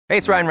Hey,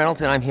 it's Ryan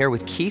Reynolds, and I'm here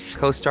with Keith,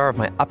 co-star of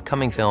my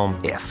upcoming film,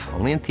 If,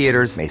 only in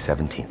theaters May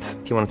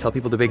 17th. Do you want to tell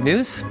people the big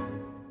news?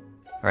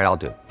 All right, I'll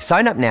do it.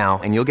 Sign up now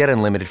and you'll get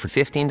unlimited for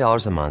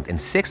 $15 a month and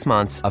 6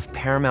 months of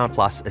Paramount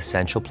Plus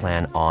Essential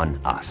Plan on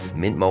us.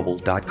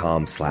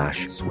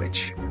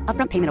 MintMobile.com/switch.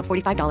 Upfront payment of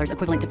 $45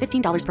 equivalent to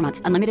 $15 per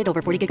month. Unlimited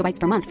over 40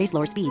 gigabytes per month. Face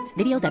lower speeds.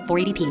 Videos at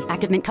 480p.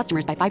 Active Mint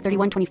customers by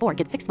 531.24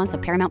 get 6 months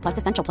of Paramount Plus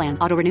Essential Plan.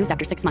 Auto renews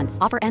after 6 months.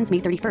 Offer ends May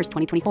 31st,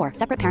 2024.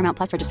 Separate Paramount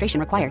Plus registration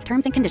required.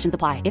 Terms and conditions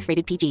apply if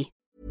rated PG.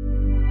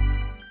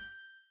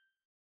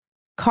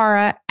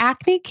 Cara,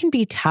 acne can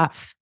be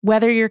tough.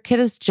 Whether your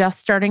kid is just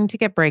starting to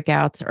get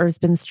breakouts or has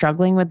been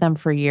struggling with them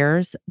for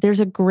years,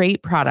 there's a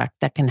great product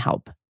that can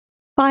help.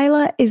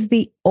 Phyla is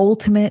the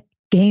ultimate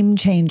game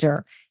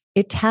changer.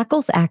 It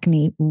tackles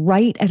acne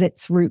right at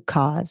its root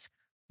cause,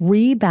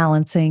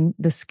 rebalancing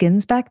the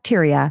skin's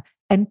bacteria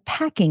and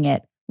packing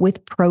it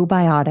with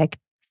probiotic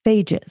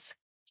phages.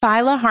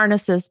 Phyla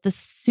harnesses the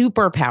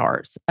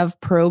superpowers of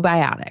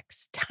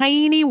probiotics,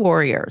 tiny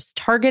warriors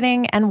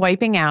targeting and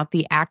wiping out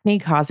the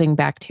acne-causing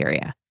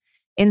bacteria.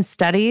 In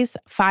studies,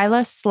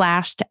 Phyla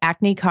slashed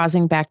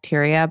acne-causing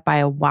bacteria by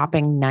a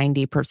whopping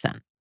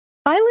 90%.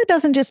 Phyla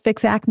doesn't just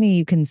fix acne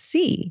you can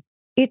see.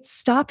 It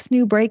stops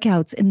new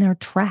breakouts in their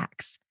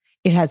tracks.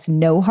 It has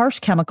no harsh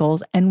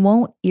chemicals and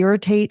won't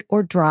irritate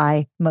or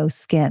dry most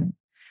skin.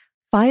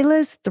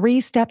 Phyla's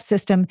 3-step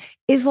system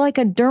is like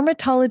a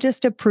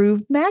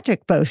dermatologist-approved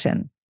magic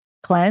potion.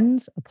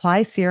 Cleanse,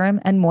 apply serum,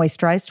 and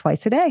moisturize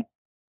twice a day.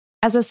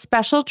 As a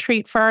special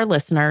treat for our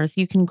listeners,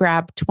 you can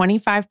grab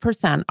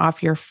 25%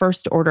 off your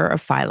first order of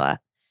Phyla.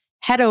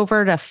 Head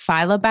over to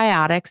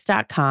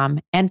phylabiotics.com,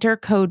 enter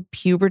code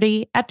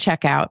PUBERTY at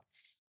checkout,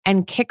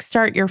 and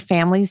kickstart your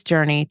family's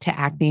journey to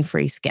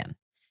acne-free skin.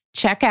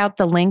 Check out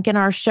the link in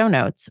our show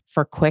notes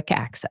for quick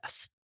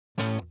access.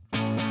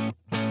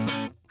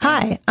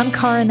 Hi, I'm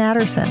Cara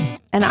Natterson.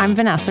 And I'm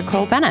Vanessa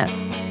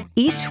Kroll-Bennett.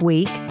 Each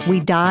week,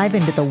 we dive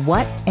into the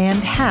what and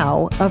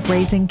how of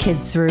raising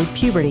kids through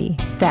puberty,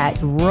 that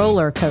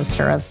roller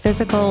coaster of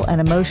physical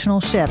and emotional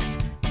shifts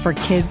for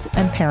kids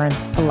and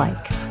parents alike.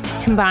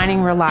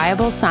 Combining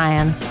reliable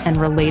science and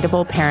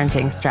relatable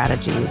parenting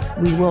strategies,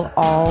 we will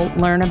all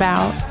learn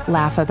about,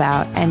 laugh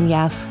about, and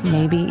yes,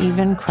 maybe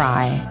even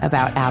cry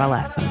about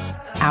adolescence,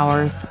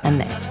 ours and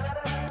theirs.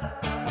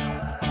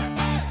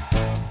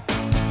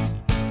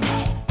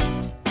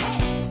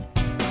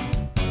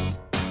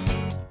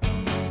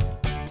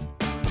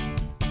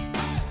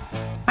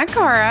 Hi,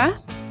 Cara.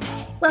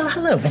 Well,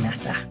 hello,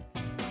 Vanessa.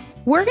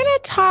 We're going to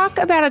talk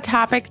about a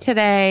topic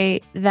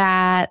today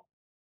that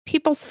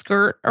people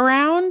skirt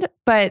around,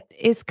 but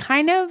is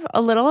kind of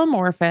a little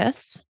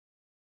amorphous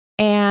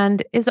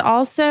and is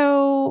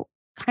also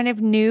kind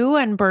of new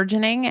and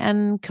burgeoning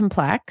and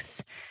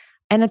complex.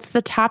 And it's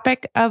the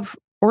topic of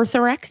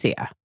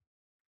orthorexia,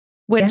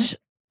 which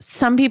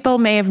some people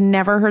may have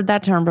never heard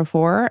that term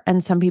before,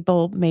 and some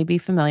people may be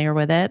familiar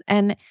with it.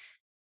 And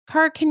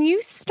Cara, can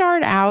you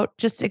start out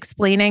just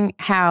explaining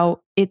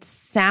how it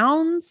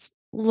sounds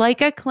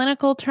like a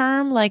clinical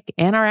term, like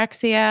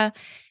anorexia,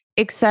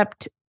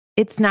 except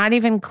it's not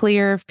even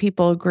clear if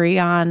people agree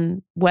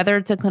on whether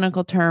it's a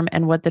clinical term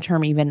and what the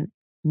term even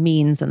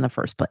means in the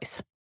first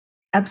place?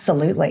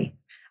 Absolutely.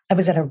 I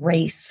was at a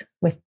race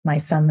with my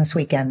son this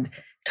weekend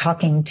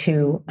talking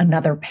to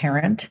another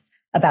parent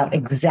about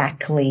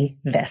exactly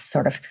this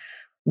sort of,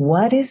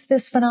 what is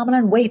this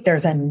phenomenon? Wait,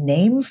 there's a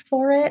name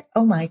for it?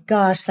 Oh my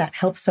gosh, that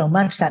helps so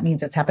much. That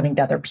means it's happening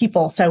to other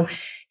people. So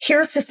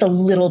here's just a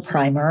little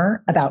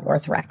primer about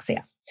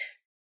orthorexia.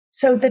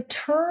 So the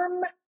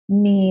term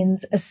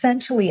means an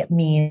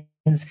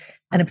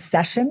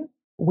obsession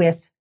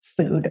with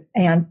food.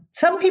 And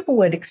some people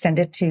would extend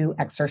it to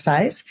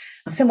exercise,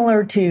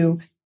 similar to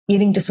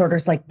eating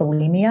disorders like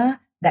bulimia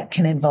that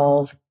can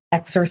involve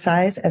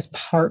exercise as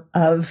part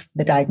of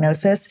the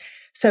diagnosis.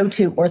 So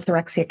too,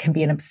 orthorexia can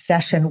be an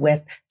obsession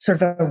with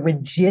sort of a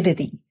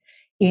rigidity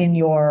in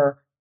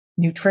your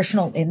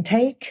nutritional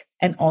intake.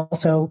 And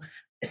also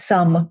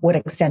some would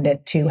extend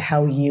it to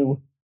how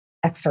you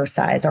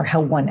exercise or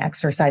how one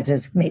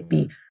exercises,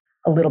 maybe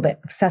a little bit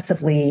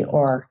obsessively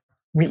or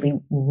really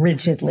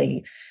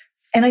rigidly.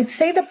 And I'd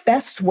say the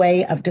best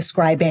way of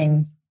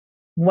describing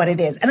what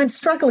it is, and I'm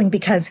struggling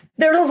because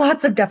there are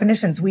lots of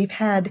definitions. We've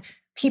had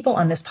people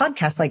on this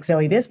podcast like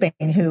Zoe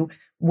Bisbane who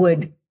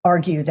would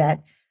argue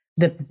that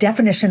the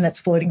definition that's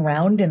floating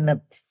around in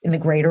the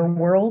greater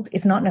world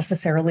is not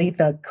necessarily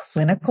the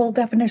clinical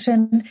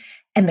definition.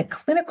 And the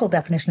clinical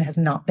definition has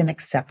not been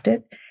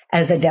accepted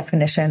as a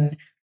definition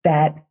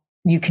that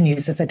you can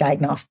use as a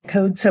diagnostic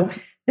code. So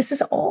this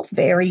is all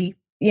very,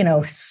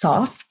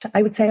 soft,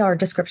 I would say, our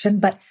description.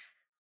 But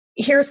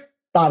here's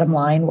bottom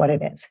line what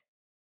it is.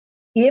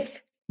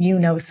 If you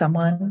know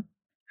someone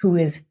who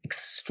is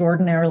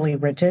extraordinarily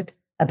rigid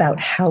about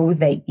how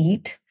they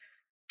eat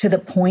to the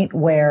point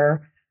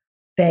where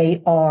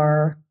they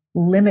are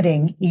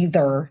limiting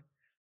either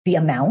the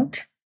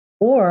amount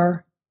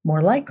or,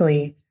 more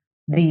likely,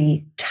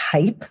 the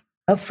type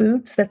of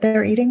foods that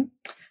they're eating,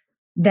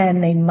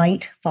 then they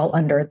might fall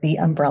under the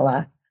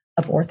umbrella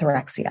of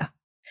orthorexia.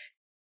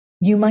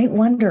 You might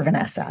wonder,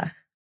 Vanessa,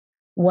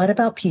 what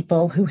about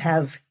people who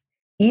have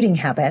eating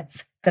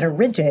habits that are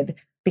rigid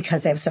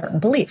because they have certain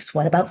beliefs?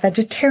 What about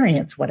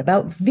vegetarians? What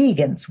about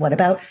vegans? What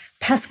about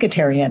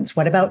pescatarians?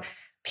 What about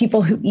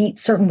people who eat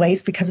certain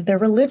ways because of their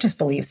religious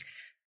beliefs?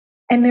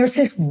 And there's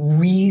this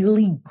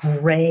really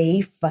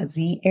gray,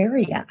 fuzzy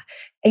area.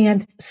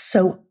 And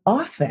so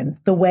often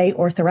the way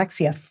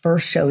orthorexia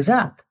first shows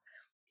up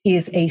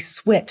is a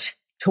switch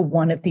to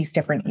one of these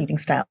different eating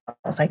styles.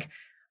 Like,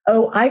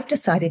 oh, I've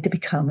decided to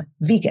become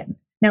vegan.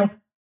 Now,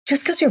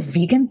 just because you're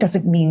vegan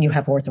doesn't mean you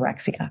have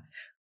orthorexia.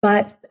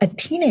 But a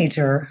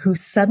teenager who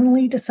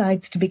suddenly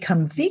decides to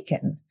become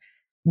vegan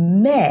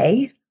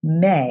may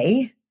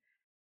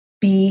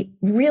be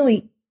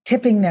really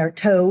tipping their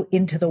toe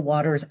into the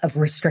waters of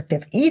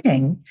restrictive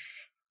eating.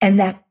 And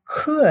that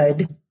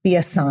could be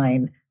a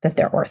sign that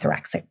they're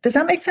orthorexic. Does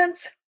that make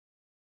sense?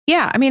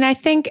 Yeah. I mean, I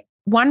think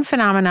one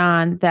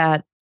phenomenon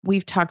that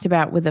we've talked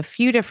about with a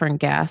few different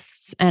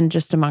guests and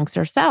just amongst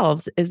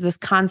ourselves is this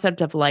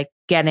concept of like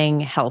getting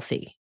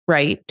healthy,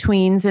 right?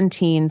 Tweens and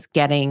teens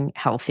getting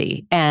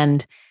healthy.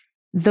 And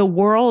the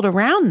world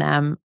around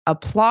them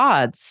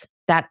applauds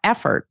that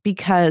effort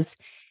because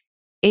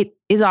it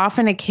is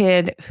often a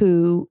kid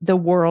who the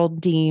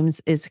world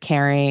deems is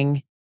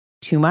carrying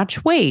too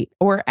much weight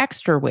or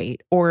extra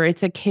weight, or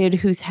it's a kid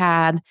who's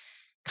had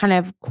kind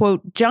of,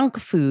 quote, junk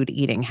food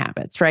eating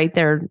habits, right?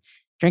 They're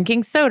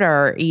drinking soda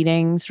or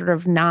eating sort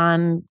of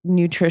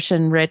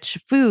non-nutrition rich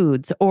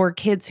foods, or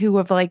kids who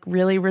have like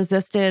really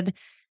resisted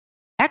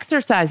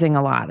exercising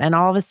a lot. And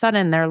all of a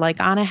sudden they're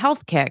like on a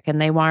health kick and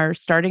they are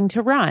starting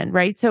to run,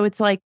 right? So it's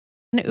like,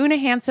 and Una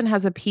Hansen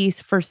has a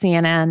piece for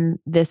CNN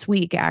this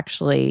week,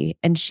 actually,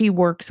 and she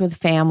works with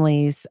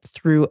families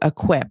through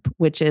Equip,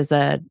 which is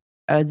a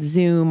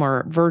Zoom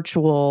or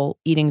virtual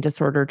eating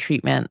disorder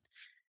treatment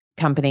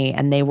company.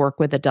 And they work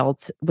with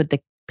adults, with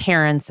the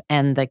parents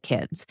and the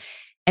kids.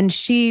 And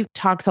she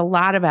talks a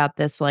lot about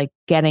this, like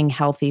getting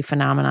healthy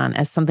phenomenon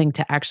as something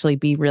to actually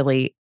be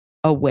really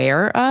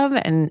aware of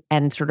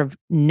and sort of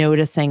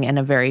noticing in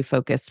a very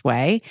focused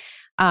way.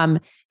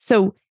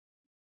 So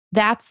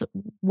that's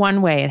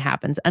one way it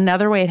happens.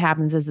 Another way it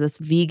happens is this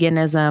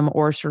veganism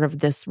or sort of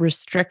this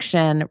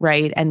restriction,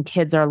 right? And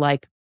kids are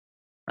like,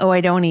 oh, I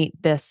don't eat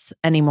this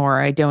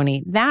anymore. I don't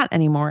eat that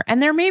anymore.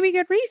 And there may be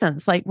good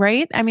reasons, like,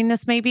 right? I mean,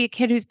 this may be a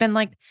kid who's been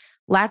like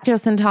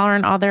lactose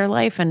intolerant all their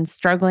life and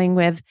struggling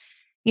with,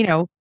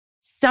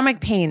 stomach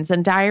pains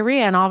and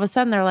diarrhea. And all of a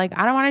sudden they're like,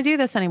 I don't want to do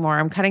this anymore.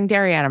 I'm cutting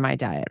dairy out of my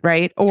diet,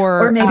 right?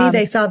 Or maybe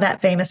they saw that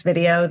famous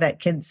video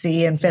that kids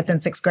see in 5th and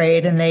 6th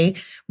grade, and they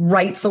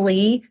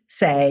rightfully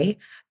say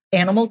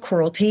animal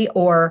cruelty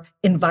or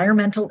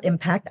environmental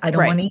impact. I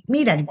don't want to eat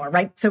meat anymore,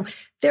 right? So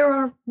there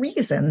are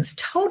reasons,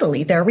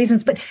 totally. There are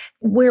reasons, but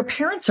where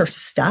parents are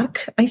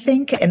stuck, I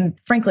think, and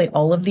frankly,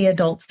 all of the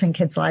adults in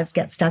kids' lives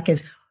get stuck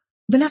is,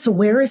 Vanessa,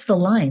 where is the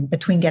line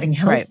between getting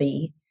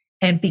healthy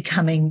and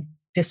becoming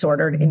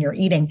disordered in your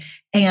eating?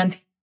 And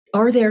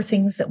are there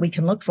things that we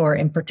can look for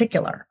in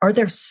particular? Are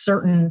there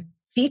certain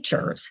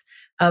features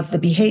of the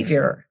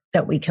behavior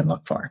that we can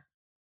look for?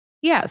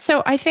 Yeah.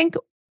 So I think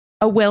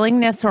a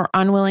willingness or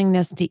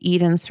unwillingness to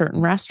eat in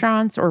certain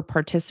restaurants or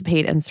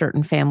participate in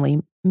certain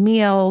family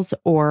meals,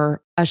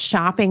 or a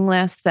shopping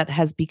list that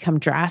has become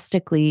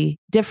drastically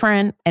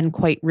different and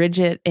quite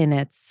rigid in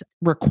its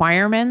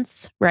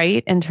requirements,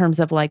 right? In terms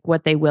of like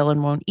what they will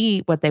and won't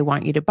eat, what they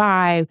want you to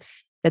buy,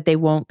 that they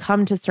won't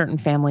come to certain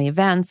family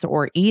events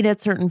or eat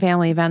at certain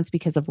family events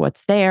because of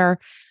what's there.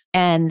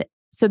 And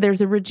so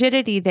there's a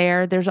rigidity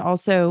there. There's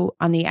also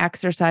on the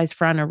exercise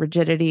front, a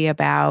rigidity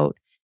about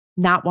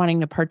not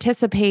wanting to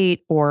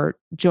participate or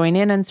join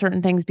in on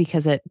certain things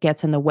because it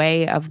gets in the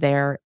way of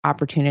their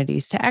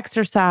opportunities to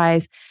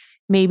exercise.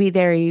 Maybe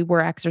they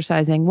were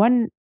exercising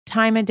one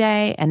time a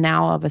day and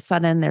now all of a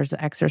sudden there's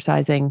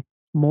exercising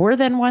more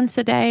than once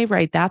a day,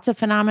 right? That's a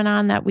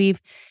phenomenon that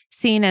we've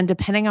seen. And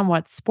depending on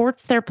what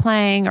sports they're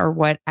playing or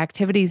what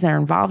activities they're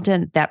involved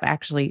in, that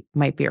actually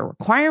might be a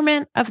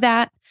requirement of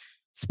that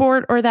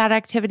sport or that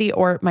activity,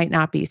 or it might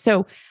not be.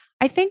 So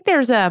I think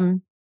there's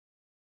a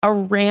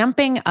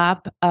ramping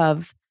up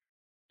of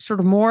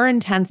sort of more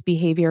intense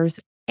behaviors,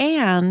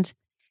 and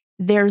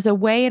there's a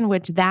way in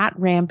which that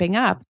ramping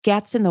up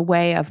gets in the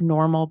way of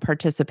normal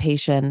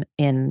participation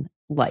in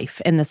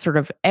life, in the sort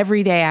of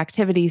everyday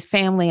activities,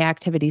 family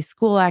activities,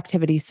 school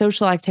activities,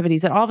 social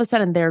activities, that all of a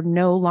sudden they're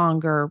no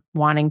longer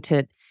wanting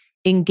to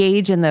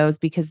engage in those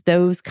because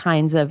those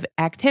kinds of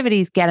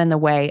activities get in the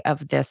way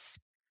of this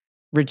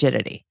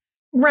rigidity.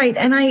 Right.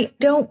 And I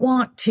don't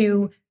want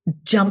to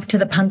jump to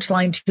the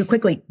punchline too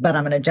quickly, but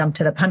I'm going to jump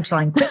to the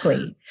punchline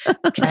quickly.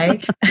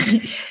 Okay.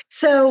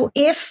 So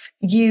if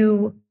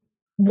you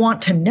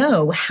want to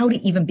know how to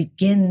even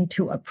begin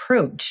to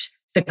approach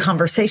the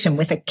conversation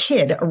with a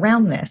kid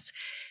around this,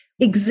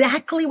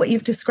 exactly what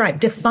you've described,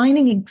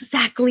 defining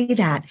exactly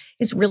that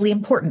is really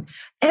important.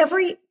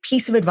 Every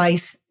piece of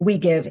advice we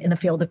give in the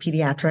field of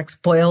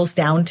pediatrics boils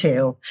down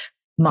to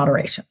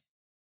moderation,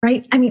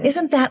 right? I mean,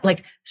 isn't that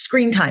like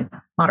screen time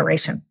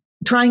moderation,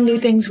 trying new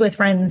things with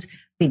friends,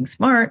 being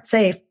smart,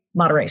 safe,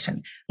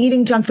 moderation.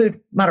 Eating junk food,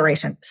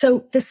 moderation.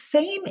 So the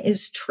same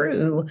is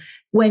true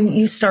when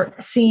you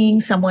start seeing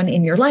someone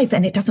in your life,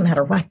 and it doesn't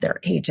matter what their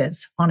age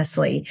is,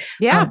 honestly.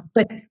 Yeah.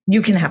 But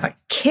you can have a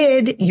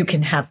kid, you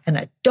can have an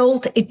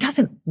adult. It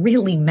doesn't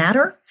really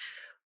matter.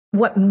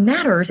 What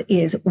matters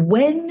is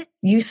when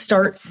you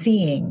start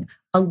seeing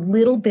a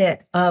little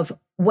bit of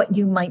what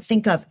you might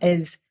think of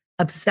as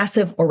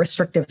obsessive or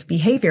restrictive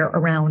behavior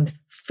around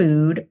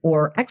food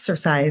or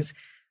exercise,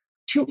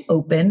 to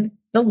open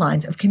the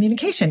lines of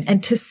communication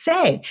and to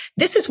say,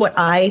 this is what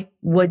I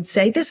would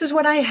say. This is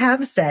what I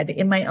have said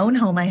in my own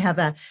home. I have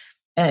an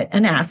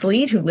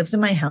athlete who lives in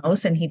my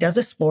house, and he does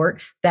a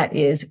sport that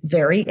is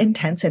very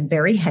intense and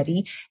very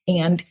heady.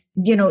 And,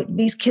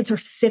 these kids are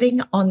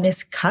sitting on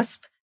this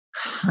cusp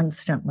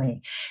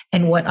constantly.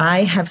 And what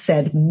I have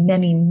said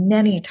many,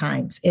 many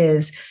times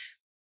is,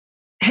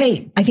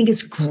 hey, I think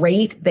it's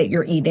great that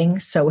you're eating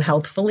so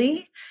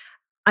healthfully.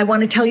 I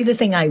want to tell you the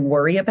thing I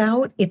worry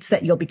about. It's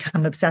that you'll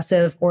become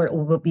obsessive, or it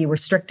will be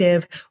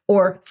restrictive,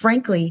 or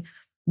frankly,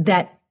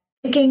 that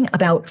thinking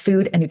about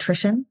food and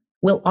nutrition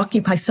will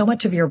occupy so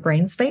much of your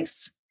brain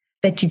space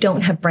that you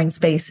don't have brain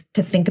space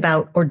to think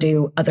about or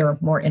do other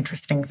more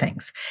interesting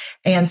things.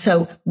 And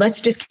so let's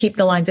just keep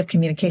the lines of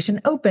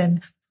communication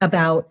open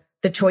about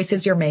the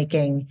choices you're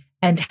making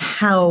and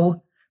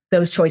how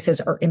those choices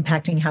are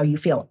impacting how you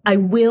feel. I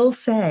will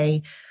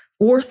say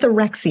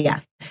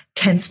orthorexia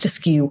tends to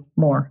skew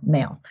more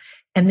male.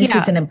 And this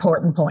is an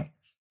important point.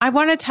 I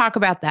want to talk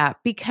about that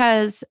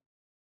because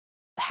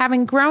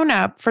having grown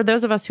up, for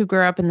those of us who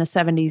grew up in the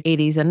 70s,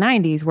 80s, and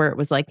 90s, where it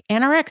was like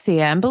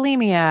anorexia and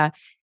bulimia,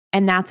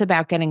 and that's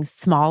about getting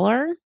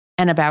smaller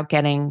and about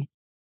getting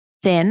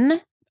thin,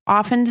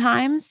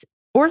 oftentimes,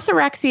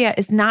 orthorexia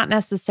is not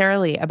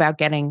necessarily about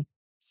getting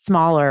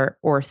smaller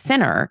or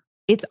thinner.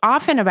 It's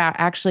often about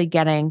actually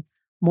getting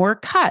more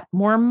cut,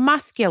 more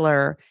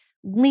muscular,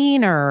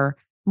 leaner,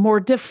 more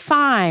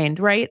defined,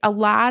 right? A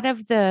lot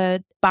of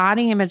the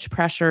body image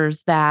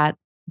pressures that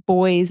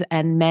boys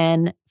and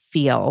men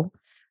feel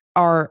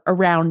are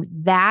around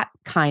that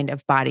kind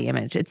of body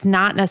image. It's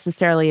not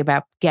necessarily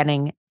about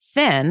getting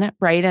thin,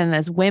 right? And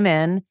as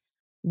women,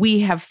 we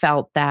have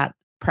felt that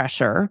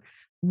pressure.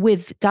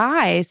 With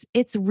guys,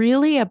 it's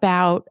really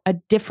about a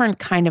different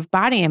kind of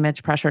body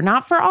image pressure.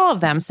 Not for all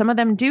of them. Some of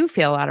them do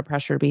feel a lot of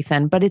pressure to be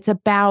thin, but it's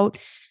about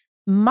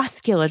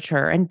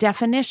musculature and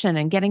definition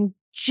and getting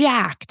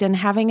jacked and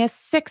having a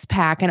six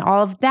pack and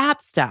all of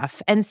that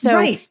stuff. And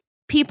so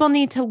people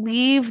need to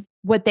leave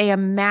what they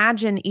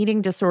imagine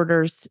eating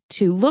disorders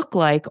to look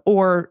like,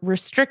 or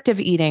restrictive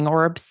eating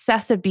or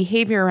obsessive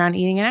behavior around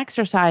eating and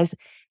exercise.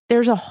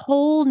 There's a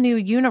whole new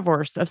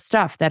universe of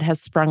stuff that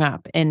has sprung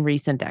up in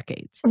recent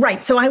decades.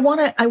 Right. So I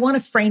want to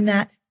frame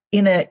that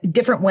in a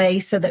different way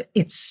so that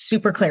it's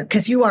super clear,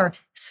 because you are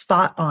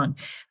spot on.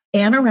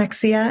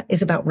 Anorexia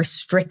is about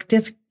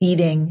restrictive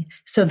eating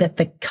so that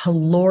the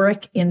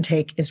caloric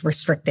intake is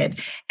restricted.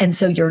 And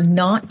so you're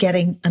not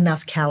getting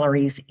enough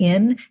calories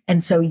in.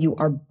 And so you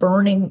are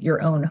burning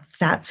your own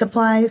fat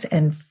supplies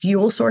and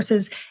fuel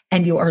sources,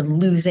 and you are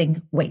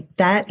losing weight.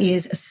 That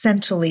is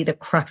essentially the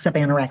crux of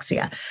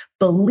anorexia.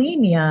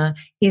 Bulimia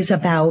is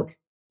about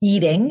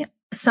eating,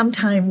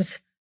 sometimes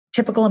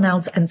typical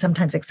amounts and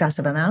sometimes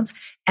excessive amounts,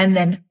 and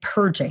then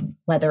purging,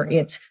 whether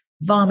it's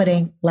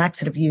vomiting,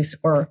 laxative use,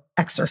 or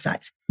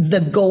exercise.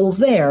 The goal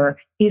there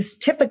is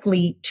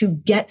typically to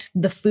get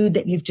the food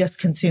that you've just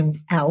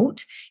consumed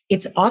out.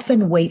 It's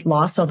often weight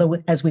loss,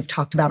 although as we've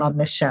talked about on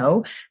this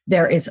show,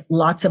 there is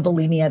lots of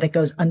bulimia that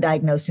goes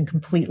undiagnosed and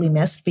completely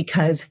missed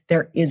because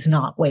there is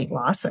not weight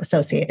loss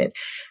associated.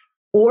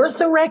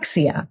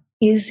 Orthorexia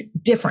is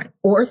different.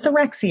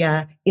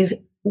 Orthorexia is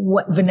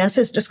what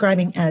Vanessa is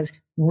describing as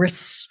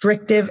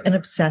restrictive and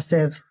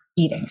obsessive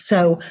eating.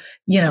 So,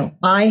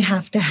 I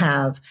have to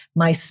have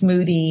my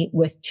smoothie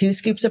with 2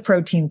 scoops of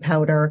protein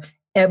powder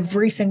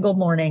every single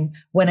morning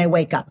when I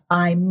wake up.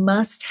 I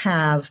must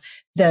have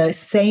the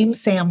same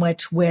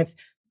sandwich with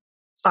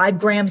 5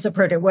 grams of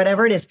protein,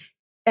 whatever it is,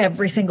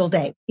 every single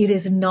day. It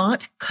is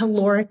not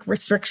caloric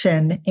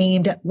restriction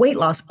aimed at weight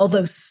loss,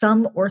 although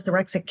some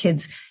orthorexic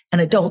kids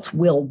and adults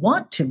will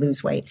want to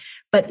lose weight,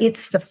 but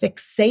it's the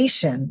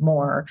fixation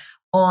more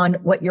on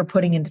what you're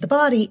putting into the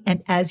body.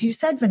 And as you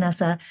said,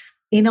 Vanessa,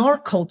 in our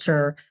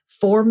culture,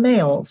 for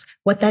males,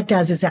 what that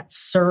does is that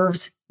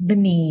serves the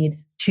need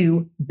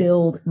to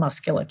build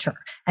musculature.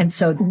 And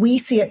so we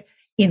see it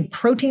in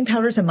protein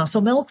powders and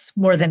muscle milks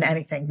more than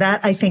anything. That,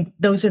 I think,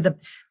 those are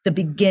the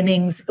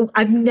beginnings.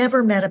 I've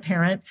never met a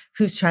parent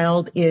whose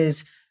child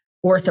is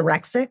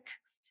orthorexic,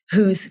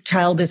 whose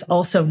child is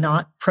also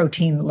not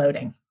protein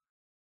loading.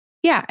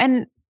 Yeah.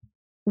 And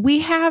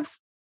we have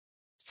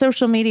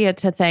social media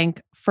to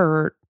thank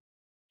for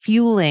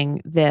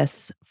fueling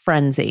this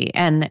frenzy.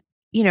 And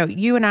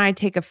you and I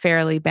take a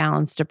fairly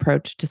balanced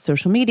approach to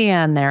social media,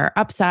 and there are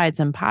upsides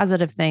and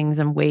positive things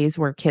and ways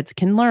where kids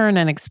can learn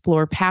and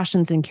explore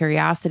passions and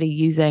curiosity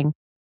using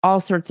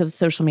all sorts of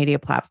social media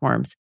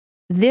platforms.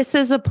 This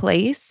is a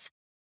place,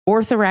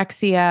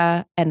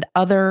 orthorexia and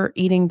other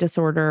eating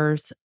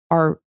disorders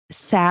are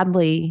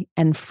sadly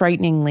and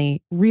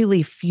frighteningly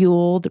really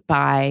fueled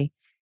by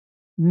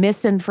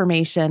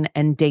misinformation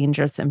and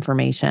dangerous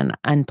information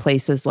on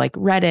places like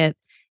Reddit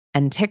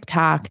and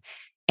TikTok.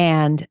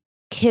 And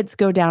kids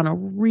go down a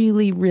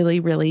really, really,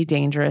 really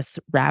dangerous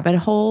rabbit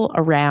hole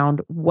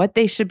around what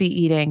they should be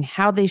eating,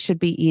 how they should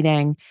be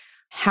eating,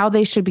 how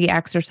they should be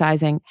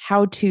exercising,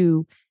 how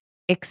to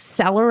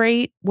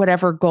accelerate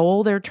whatever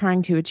goal they're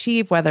trying to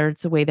achieve, whether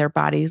it's the way their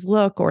bodies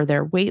look or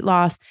their weight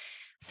loss.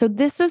 So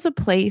this is a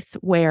place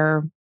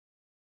where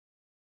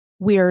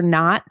we're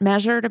not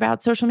measured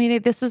about social media.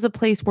 This is a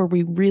place where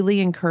we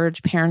really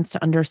encourage parents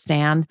to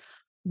understand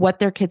what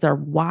their kids are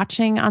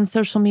watching on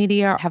social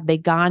media. Have they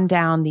gone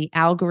down the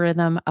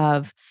algorithm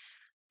of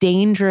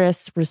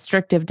dangerous,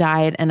 restrictive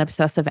diet and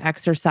obsessive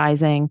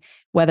exercising,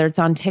 whether it's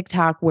on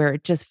TikTok where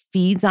it just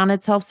feeds on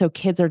itself. So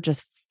kids are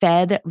just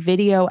fed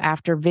video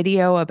after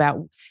video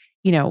about,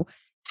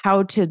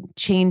 how to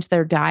change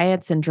their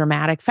diets in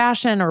dramatic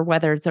fashion, or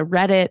whether it's a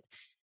Reddit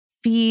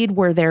feed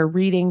where they're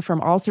reading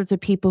from all sorts of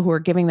people who are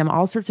giving them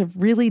all sorts of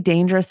really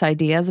dangerous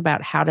ideas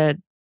about how to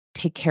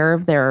take care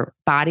of their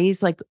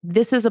bodies. Like,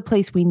 this is a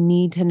place we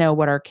need to know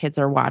what our kids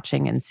are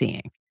watching and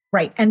seeing.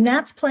 Right. And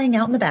that's playing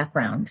out in the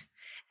background.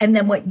 And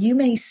then what you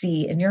may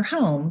see in your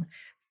home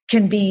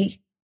can be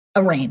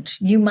a range.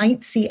 You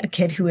might see a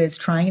kid who is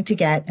trying to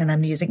get, and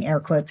I'm using air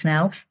quotes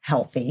now,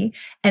 healthy.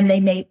 And they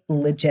may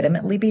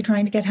legitimately be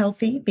trying to get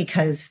healthy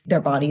because their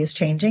body is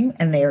changing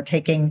and they are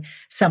taking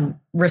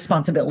some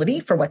responsibility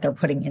for what they're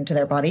putting into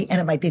their body.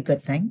 And it might be a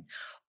good thing.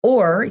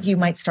 Or you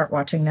might start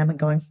watching them and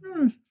going,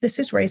 this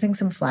is raising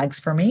some flags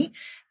for me.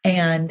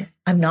 And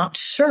I'm not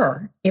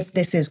sure if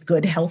this is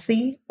good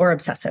healthy or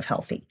obsessive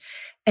healthy.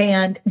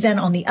 And then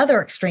on the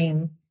other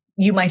extreme,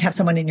 you might have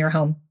someone in your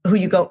home who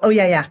you go, oh,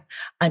 yeah,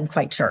 I'm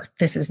quite sure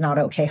this is not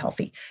okay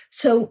healthy.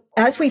 So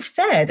as we've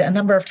said a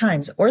number of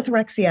times,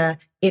 orthorexia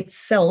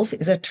itself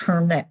is a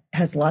term that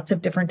has lots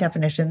of different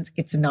definitions.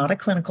 It's not a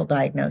clinical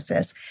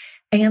diagnosis.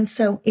 And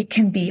so it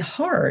can be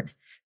hard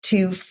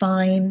to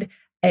find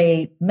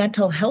a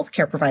mental health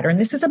care provider. And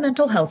this is a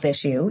mental health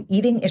issue.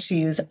 Eating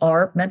issues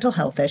are mental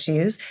health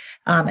issues,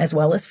 as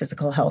well as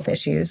physical health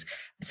issues.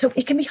 So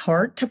it can be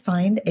hard to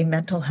find a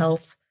mental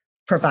health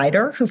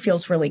provider who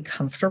feels really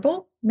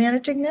comfortable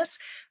managing this.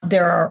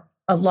 There are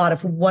a lot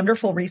of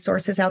wonderful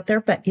resources out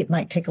there, but it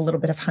might take a little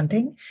bit of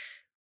hunting.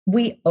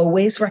 We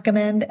always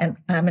recommend, and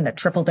I'm going to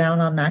triple down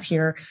on that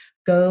here,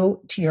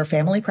 go to your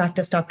family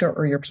practice doctor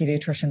or your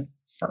pediatrician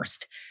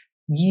first.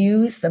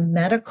 Use the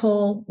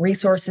medical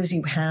resources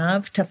you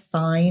have to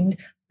find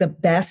the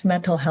best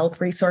mental health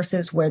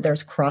resources where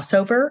there's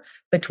crossover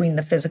between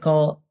the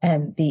physical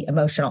and the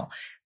emotional,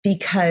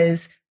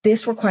 because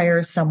this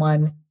requires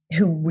someone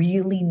who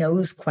really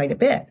knows quite a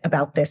bit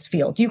about this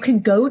field. You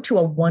can go to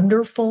a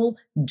wonderful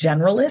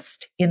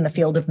generalist in the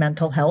field of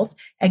mental health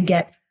and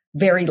get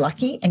very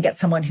lucky and get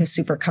someone who's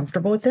super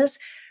comfortable with this.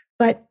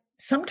 But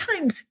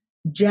sometimes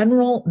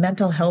general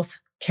mental health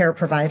care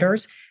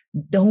providers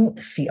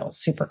don't feel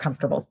super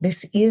comfortable.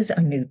 This is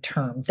a new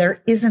term.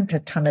 There isn't a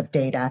ton of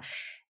data.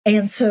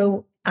 And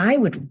so I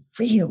would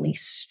really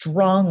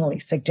strongly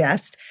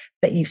suggest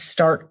that you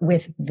start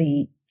with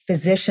the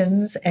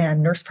physicians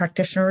and nurse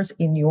practitioners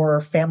in your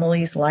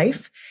family's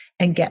life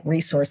and get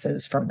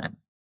resources from them.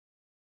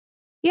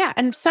 Yeah.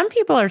 And some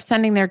people are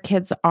sending their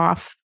kids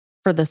off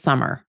for the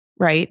summer,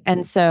 right?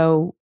 And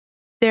so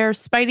their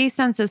spidey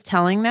sense is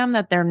telling them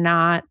that they're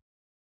not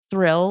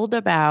thrilled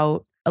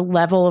about a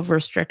level of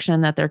restriction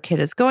that their kid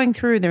is going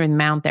through, the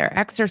amount they're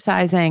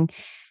exercising.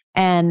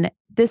 And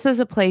this is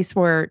a place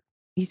where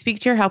you speak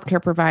to your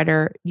healthcare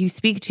provider, you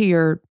speak to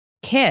your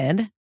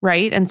kid,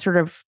 right? And sort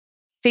of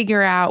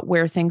figure out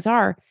where things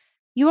are.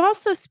 You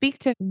also speak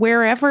to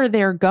wherever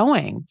they're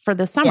going for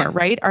the summer,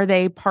 right? Are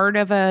they part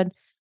of a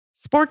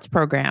sports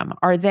program?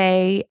 Are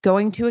they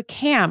going to a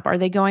camp? Are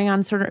they going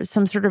on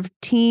some sort of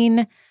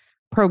teen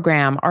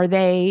program? Are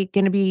they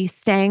going to be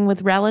staying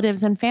with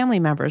relatives and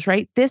family members,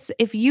 right?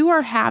 If you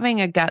are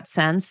having a gut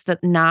sense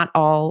that not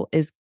all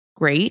is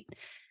great,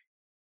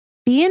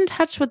 be in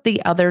touch with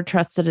the other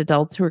trusted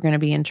adults who are going to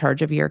be in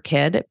charge of your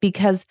kid,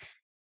 because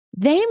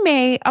they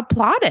may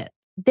applaud it.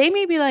 They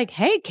may be like,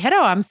 hey, kiddo,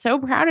 I'm so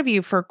proud of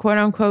you for quote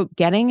unquote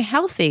getting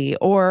healthy,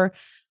 or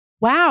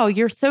wow,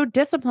 you're so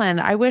disciplined.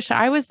 I wish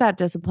I was that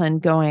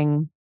disciplined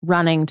going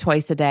running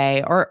twice a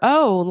day, or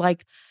oh,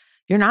 like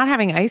you're not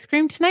having ice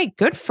cream tonight.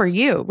 Good for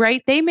you,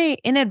 right? They may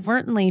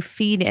inadvertently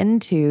feed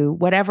into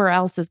whatever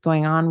else is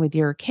going on with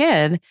your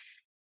kid.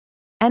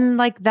 And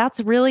like, that's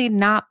really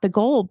not the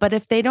goal. But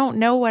if they don't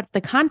know what the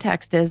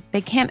context is,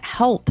 they can't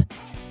help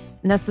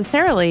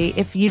necessarily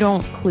if you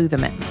don't clue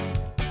them in.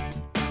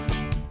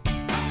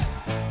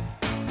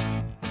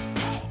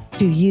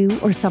 Do you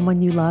or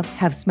someone you love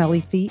have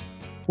smelly feet?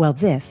 Well,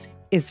 this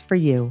is for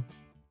you.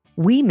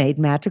 We made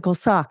magical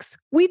socks.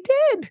 We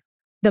did.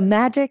 The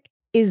magic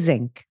is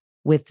zinc.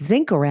 With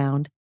zinc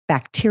around,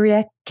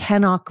 bacteria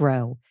cannot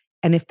grow.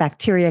 And if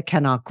bacteria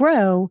cannot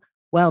grow,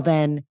 well,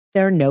 then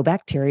there are no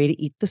bacteria to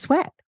eat the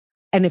sweat.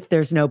 And if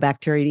there's no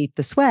bacteria to eat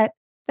the sweat,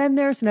 then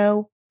there's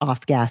no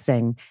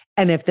off-gassing.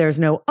 And if there's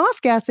no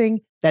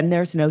off-gassing, then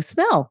there's no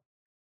smell.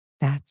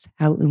 That's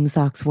how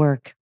socks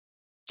work.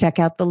 Check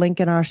out the link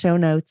in our show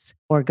notes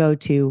or go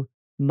to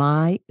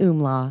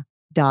myumla.com.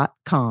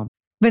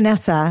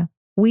 Vanessa,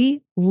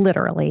 we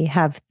literally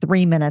have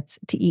 3 minutes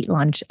to eat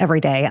lunch every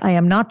day. I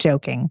am not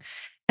joking.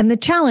 And the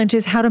challenge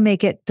is how to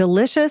make it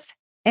delicious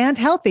and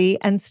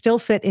healthy and still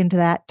fit into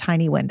that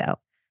tiny window.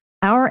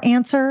 Our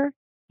answer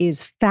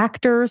is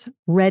Factor's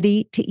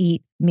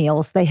ready-to-eat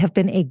meals. They have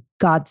been a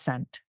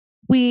godsend.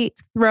 We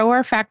throw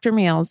our Factor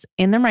meals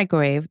in the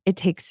microwave. It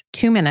takes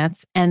 2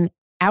 minutes and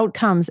out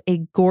comes a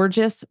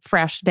gorgeous,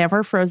 fresh,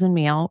 never frozen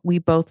meal. We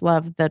both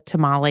love the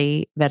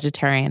tamale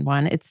vegetarian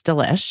one. It's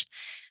delish.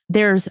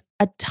 There's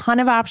a ton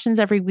of options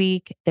every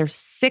week. There's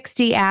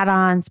 60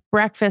 add-ons,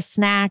 breakfast,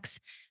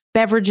 snacks,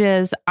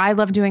 beverages. I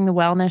love doing the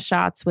wellness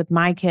shots with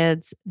my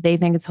kids. They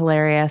think it's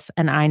hilarious.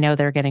 And I know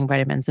they're getting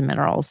vitamins and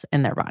minerals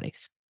in their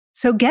bodies.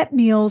 So get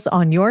meals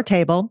on your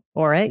table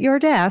or at your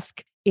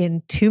desk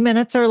in 2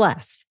 minutes or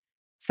less.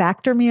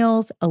 Factor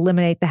meals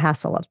eliminate the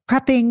hassle of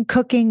prepping,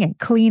 cooking, and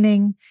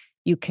cleaning.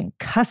 You can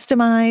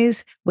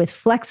customize with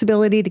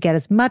flexibility to get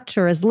as much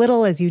or as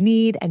little as you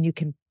need, and you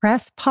can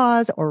press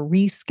pause or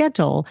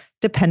reschedule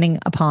depending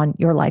upon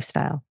your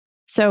lifestyle.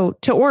 So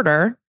to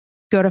order,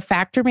 go to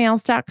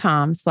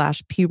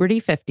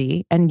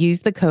factormeals.com/puberty50 and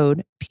use the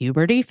code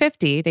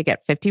puberty50 to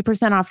get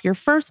 50% off your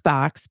first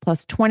box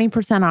plus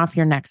 20% off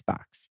your next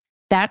box.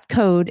 That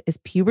code is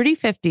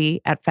puberty50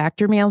 at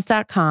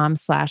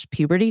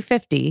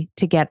factormeals.com/puberty50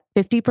 to get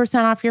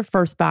 50% off your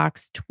first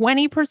box,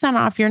 20%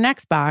 off your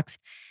next box.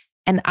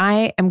 And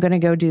I am going to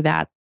go do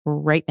that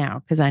right now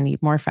because I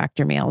need more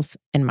Factor meals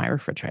in my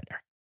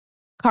refrigerator.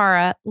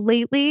 Cara,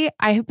 lately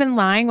I have been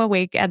lying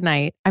awake at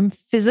night. I'm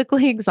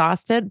physically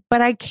exhausted,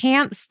 but I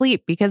can't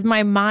sleep because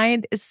my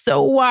mind is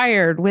so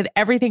wired with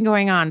everything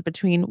going on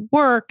between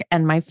work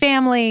and my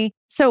family.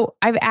 So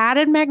I've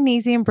added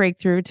Magnesium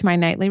Breakthrough to my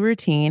nightly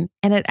routine,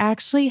 and it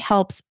actually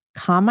helps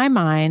calm my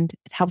mind.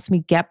 It helps me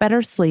get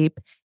better sleep,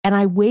 and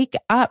I wake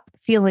up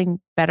feeling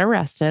better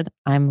rested.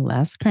 I'm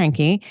less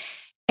cranky,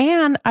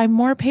 and I'm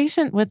more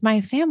patient with my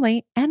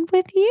family and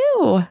with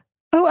you.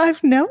 Oh,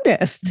 I've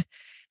noticed.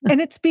 And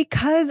it's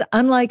because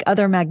unlike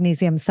other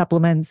magnesium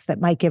supplements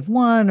that might give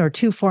 1 or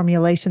 2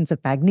 formulations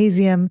of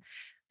magnesium,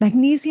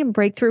 Magnesium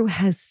Breakthrough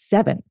has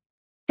 7.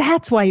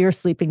 That's why you're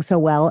sleeping so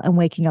well and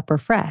waking up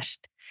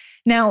refreshed.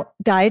 Now,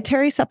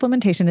 dietary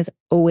supplementation is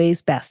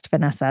always best,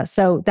 Vanessa.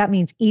 So that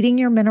means eating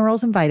your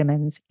minerals and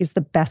vitamins is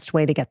the best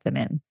way to get them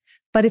in.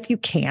 But if you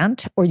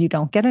can't or you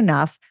don't get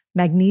enough,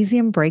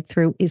 Magnesium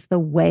Breakthrough is the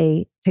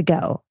way to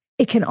go.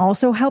 It can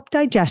also help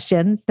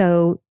digestion,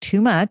 though too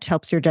much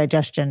helps your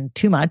digestion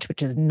too much,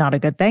 which is not a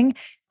good thing.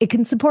 It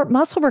can support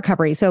muscle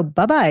recovery. So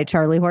bye-bye,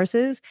 Charlie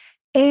horses.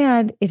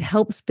 And it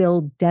helps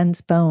build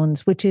dense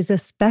bones, which is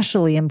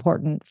especially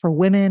important for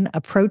women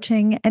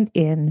approaching and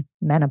in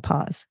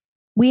menopause.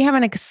 We have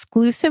an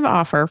exclusive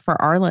offer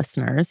for our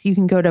listeners. You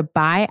can go to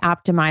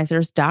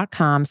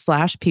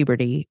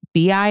bioptimizers.com/puberty,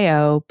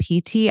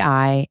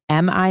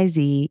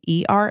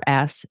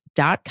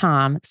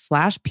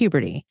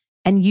 bioptimizers.com/puberty.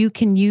 And you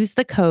can use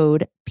the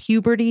code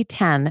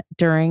puberty10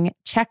 during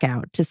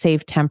checkout to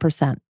save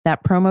 10%.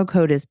 That promo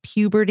code is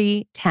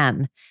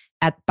puberty10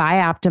 at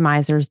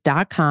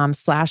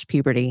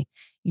bioptimizers.com/puberty.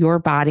 Your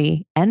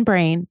body and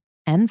brain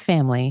and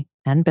family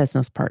and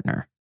business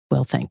partner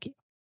will thank you.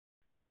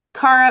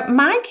 Cara,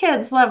 my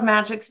kids love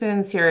Magic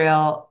Spoon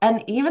cereal,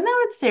 and even though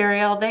it's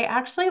cereal, they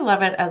actually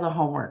love it as a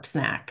homework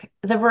snack.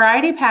 The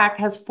variety pack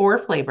has 4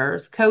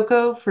 flavors: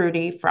 cocoa,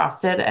 fruity,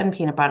 frosted, and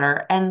peanut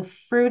butter, and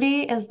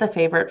fruity is the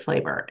favorite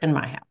flavor in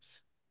my house.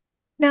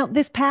 Now,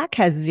 this pack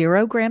has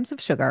 0 grams of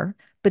sugar,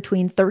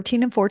 between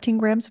 13 and 14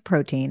 grams of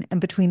protein,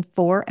 and between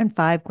 4 and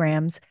 5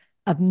 grams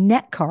of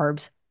net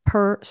carbs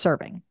per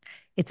serving.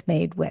 It's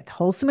made with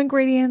wholesome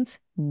ingredients,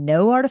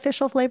 no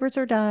artificial flavors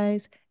or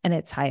dyes, and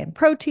it's high in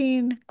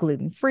protein,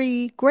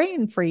 gluten-free,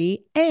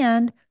 grain-free,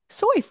 and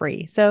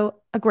soy-free. So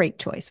a great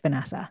choice,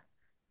 Vanessa.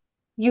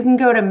 You can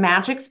go to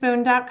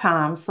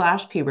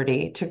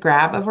magicspoon.com/puberty to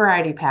grab a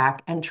variety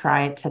pack and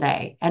try it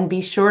today. And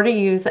be sure to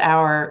use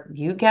our,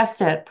 you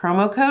guessed it,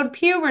 promo code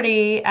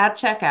puberty at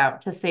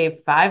checkout to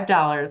save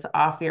 $5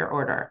 off your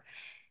order.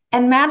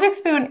 And Magic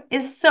Spoon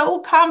is so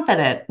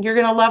confident you're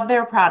going to love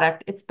their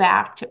product. It's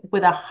backed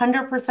with a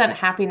 100%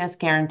 happiness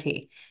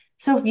guarantee.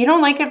 So if you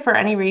don't like it for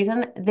any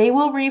reason, they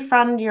will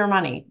refund your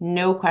money.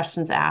 No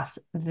questions asked.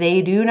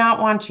 They do not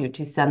want you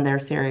to send their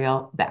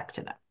cereal back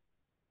to them.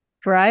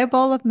 Try a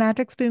bowl of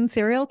Magic Spoon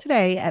cereal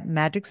today at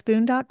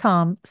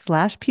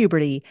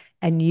magicspoon.com/puberty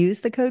and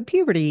use the code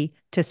puberty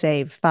to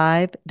save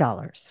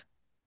 $5.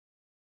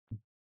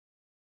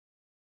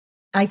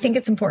 I think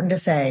it's important to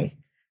say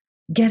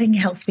getting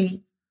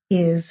healthy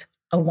is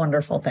a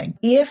wonderful thing.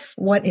 If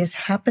what is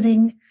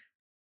happening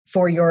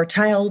for your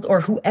child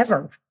or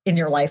whoever in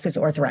your life is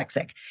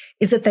orthorexic,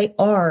 is that they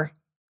are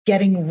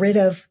getting rid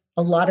of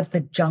a lot of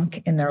the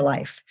junk in their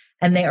life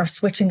and they are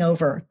switching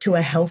over to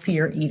a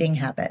healthier eating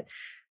habit,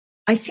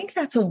 I think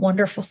that's a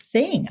wonderful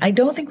thing. I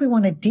don't think we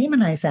want to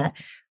demonize that.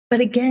 But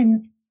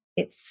again,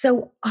 it's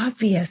so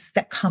obvious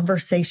that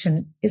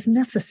conversation is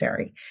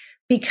necessary,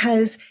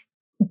 because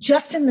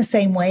just in the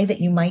same way that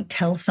you might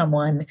tell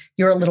someone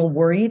you're a little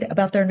worried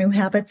about their new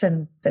habits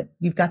and that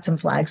you've got some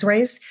flags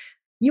raised,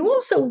 you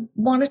also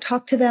want to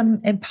talk to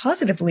them and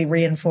positively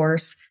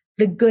reinforce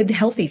the good,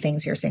 healthy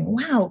things you're saying.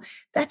 Wow,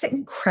 that's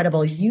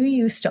incredible. You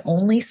used to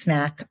only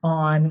snack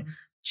on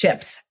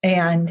chips.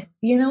 And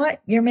you know what?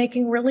 You're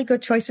making really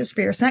good choices for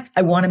your snack.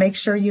 I want to make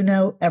sure you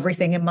know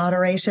everything in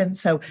moderation.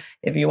 So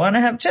if you want to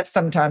have chips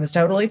sometimes,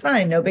 totally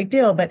fine. No big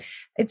deal. But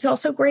it's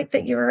also great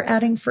that you're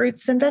adding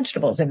fruits and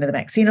vegetables into the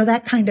mix,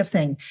 that kind of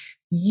thing.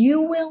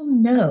 You will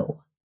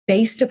know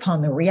based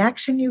upon the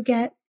reaction you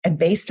get and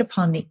based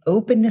upon the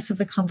openness of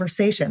the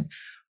conversation,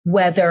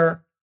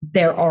 whether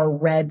there are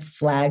red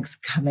flags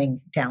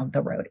coming down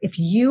the road. If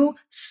you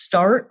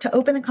start to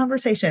open the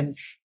conversation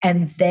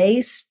and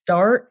they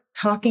start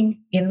talking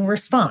in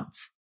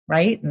response,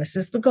 right? And this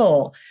is the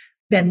goal,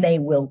 then they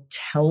will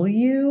tell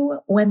you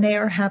when they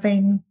are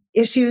having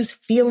issues,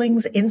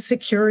 feelings,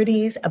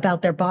 insecurities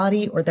about their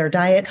body or their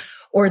diet,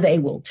 or they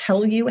will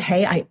tell you,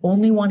 hey, I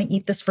only want to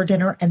eat this for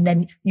dinner. And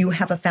then you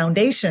have a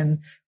foundation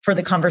for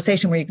the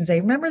conversation where you can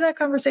say, remember that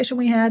conversation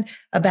we had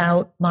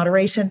about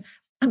moderation?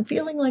 I'm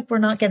feeling like we're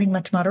not getting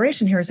much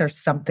moderation here. Is there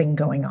something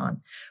going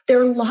on? There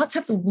are lots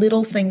of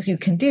little things you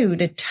can do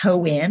to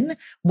toe in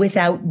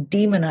without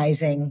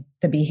demonizing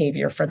the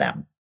behavior for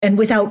them and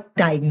without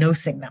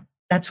diagnosing them.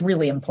 That's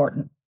really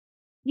important.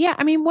 Yeah.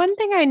 I mean, one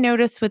thing I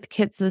notice with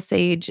kids this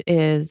age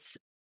is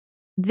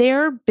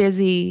they're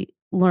busy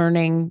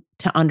learning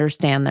to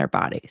understand their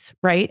bodies,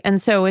 right? And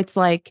so it's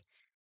like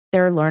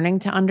they're learning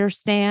to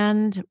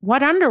understand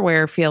what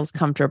underwear feels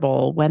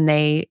comfortable when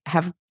they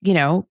have,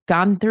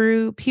 gone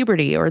through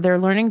puberty, or they're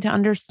learning to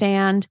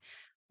understand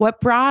what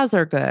bras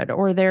are good,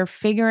 or they're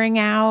figuring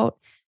out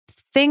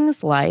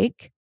things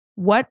like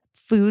what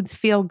foods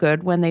feel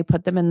good when they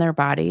put them in their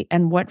body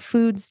and what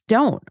foods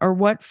don't, or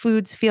what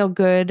foods feel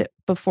good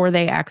before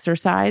they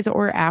exercise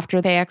or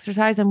after they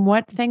exercise, and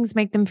what things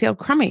make them feel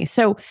crummy.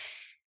 So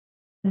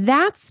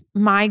that's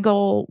my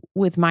goal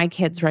with my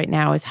kids right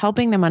now, is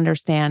helping them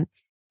understand,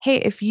 hey,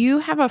 if you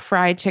have a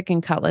fried chicken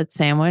cutlet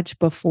sandwich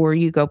before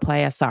you go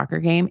play a soccer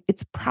game,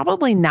 it's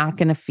probably not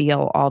going to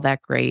feel all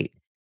that great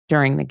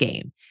during the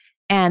game.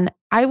 And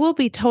I will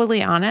be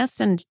totally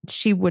honest, and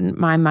she wouldn't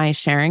mind my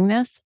sharing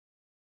this.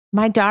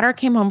 My daughter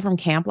came home from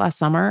camp last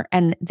summer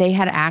and they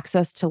had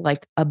access to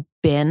like a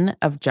bin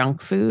of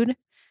junk food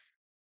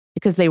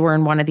because they were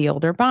in one of the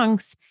older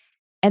bunks.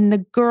 And the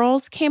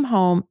girls came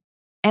home,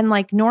 and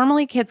like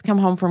normally kids come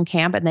home from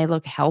camp and they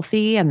look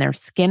healthy and their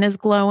skin is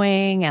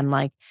glowing and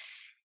like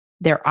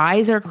their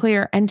eyes are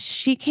clear. And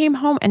she came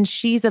home and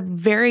she's a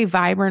very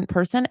vibrant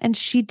person and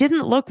she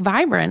didn't look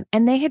vibrant.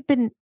 And they had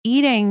been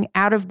eating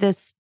out of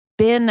this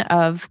bin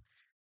of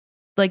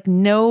like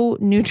no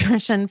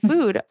nutrition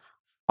food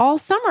all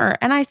summer.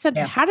 And I said,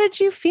 how did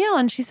you feel?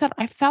 And she said,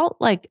 I felt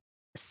like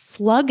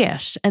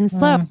sluggish and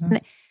slow. Mm-hmm.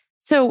 And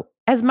so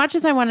as much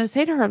as I wanted to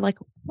say to her, like,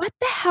 what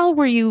the hell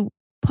were you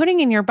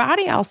putting in your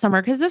body all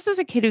summer? Because this is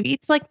a kid who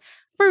eats like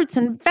fruits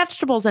and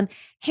vegetables and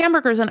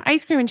hamburgers and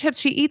ice cream and chips.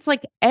 She eats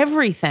like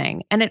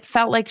everything. And it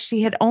felt like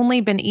she had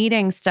only been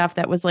eating stuff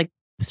that was like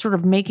sort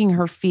of making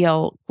her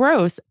feel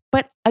gross.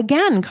 But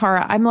again,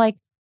 Cara, I'm like,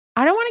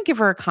 I don't want to give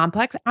her a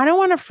complex. I don't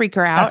want to freak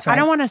her out. Right. I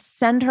don't want to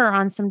send her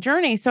on some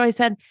journey. So I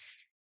said,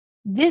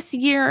 this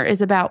year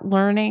is about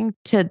learning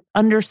to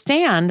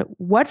understand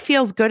what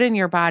feels good in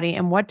your body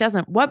and what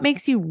doesn't. What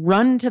makes you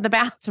run to the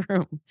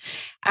bathroom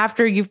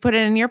after you've put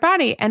it in your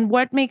body, and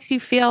what makes you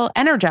feel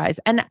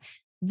energized. And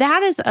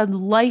that is a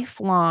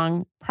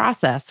lifelong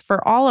process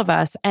for all of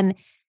us. And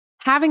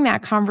having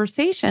that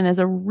conversation is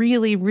a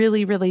really,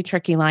 really, really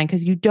tricky line,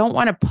 because you don't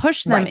want to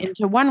push them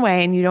into one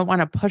way and you don't want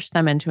to push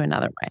them into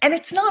another way. And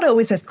it's not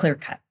always as clear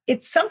cut.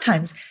 It's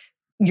sometimes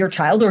your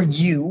child or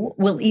you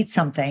will eat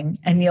something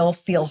and you'll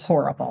feel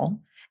horrible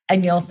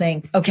and you'll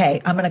think,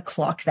 okay, I'm going to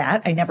clock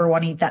that. I never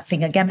want to eat that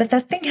thing again. But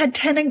that thing had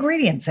 10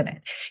 ingredients in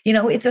it.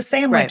 It's a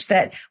sandwich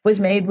that was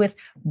made with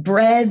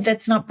bread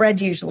that's not bread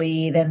usually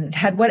eat, and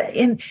had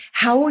and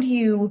how do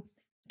you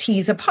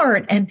tease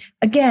apart? And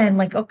again,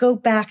 like I'll go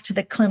back to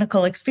the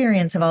clinical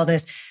experience of all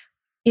this.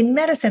 In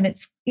medicine,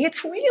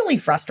 it's really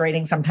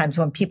frustrating sometimes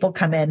when people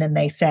come in and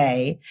they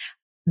say,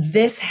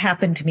 this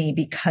happened to me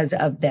because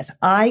of this.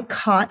 I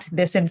caught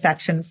this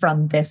infection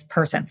from this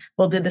person.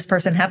 Well, did this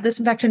person have this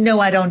infection? No,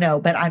 I don't know,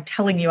 but I'm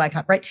telling you I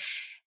caught, right?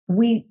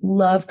 We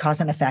love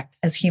cause and effect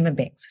as human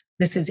beings.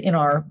 This is in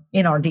our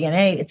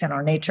DNA. It's in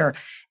our nature.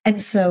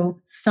 And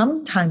so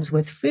sometimes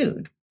with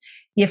food,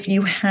 if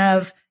you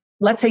have,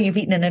 let's say you've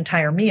eaten an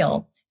entire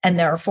meal and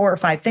there are 4 or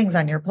 5 things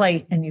on your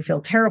plate and you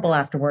feel terrible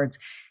afterwards,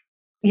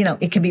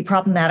 it can be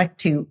problematic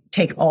to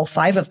take all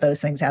 5 of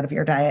those things out of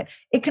your diet.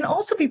 It can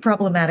also be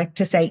problematic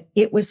to say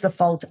it was the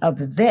fault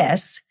of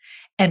this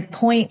and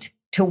point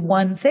to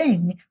one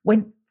thing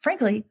when,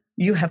 frankly,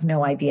 you have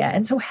no idea.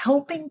 And so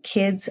helping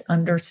kids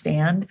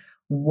understand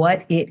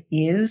what it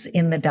is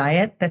in the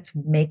diet that's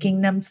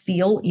making them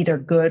feel either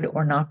good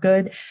or not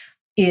good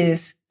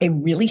is a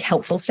really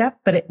helpful step,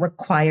 but it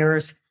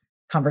requires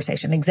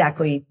conversation.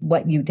 Exactly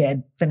what you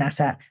did,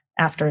 Vanessa,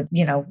 after,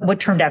 what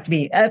turned out to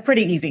be a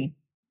pretty easy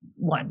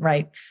one,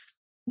 right?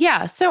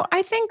 Yeah. So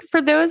I think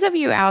for those of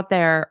you out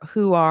there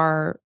who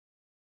are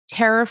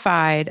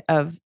terrified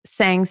of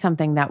saying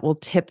something that will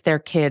tip their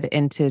kid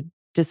into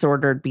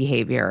disordered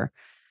behavior,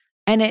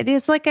 and it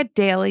is like a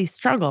daily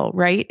struggle,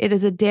 right? It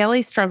is a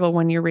daily struggle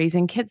when you're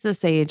raising kids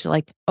this age.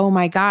 Like, oh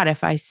my God,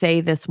 if I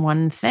say this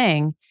one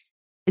thing,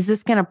 is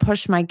this going to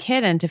push my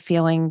kid into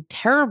feeling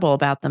terrible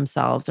about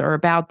themselves or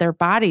about their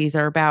bodies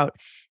or about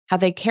how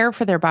they care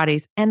for their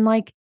bodies? And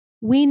like,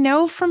 we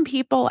know from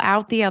people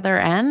out the other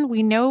end,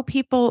 we know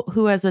people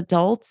who as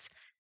adults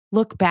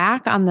look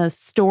back on the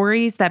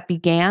stories that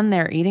began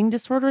their eating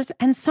disorders.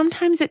 And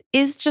sometimes it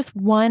is just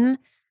one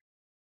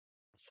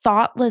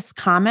thoughtless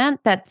comment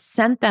that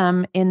sent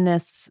them in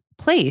this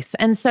place.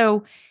 And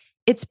so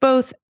it's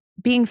both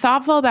being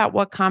thoughtful about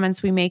what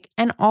comments we make.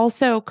 And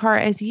also,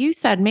 Cara, as you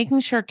said,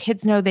 making sure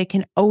kids know they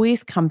can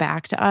always come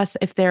back to us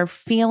if they're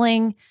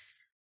feeling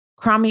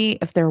crummy,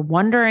 if they're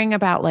wondering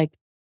about like,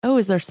 oh,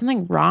 is there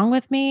something wrong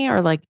with me?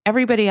 Or like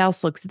everybody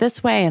else looks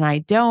this way and I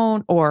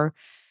don't, or,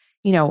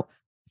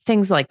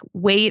 things like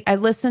weight. I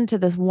listened to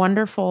this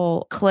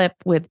wonderful clip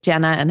with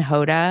Jenna and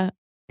Hoda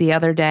the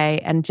other day,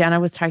 and Jenna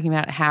was talking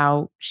about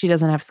how she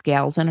doesn't have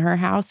scales in her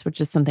house,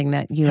 which is something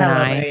that you and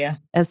I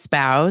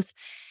espouse.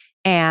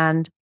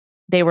 And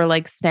they were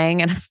like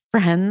staying at a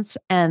friend's,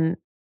 and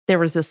there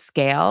was a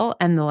scale,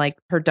 and like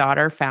her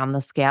daughter found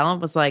the scale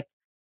and was like,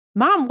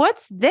 Mom,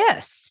 what's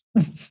this?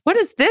 What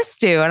does this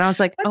do? And I was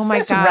like, oh my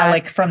God.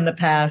 Relic from the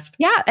past.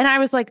 Yeah. And I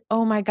was like,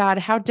 oh my God,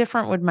 how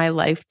different would my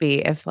life be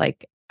if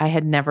like I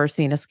had never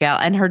seen a scale?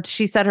 And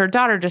she said her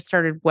daughter just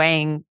started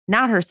weighing,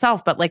 not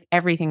herself, but like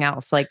everything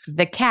else, like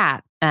the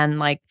cat and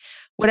like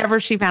whatever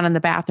she found in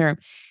the bathroom.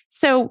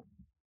 So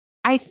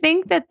I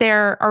think that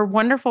there are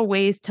wonderful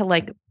ways to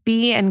like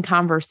be in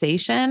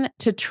conversation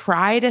to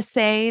try to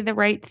say the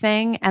right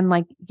thing. And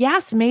like,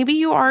 yes, maybe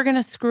you are going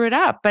to screw it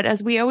up. But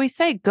as we always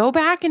say, go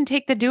back and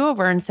take the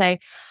do-over and say,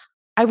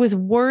 I was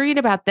worried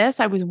about this.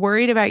 I was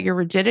worried about your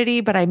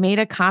rigidity, but I made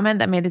a comment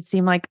that made it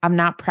seem like I'm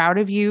not proud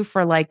of you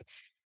for like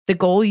the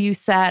goal you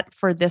set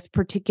for this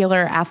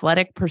particular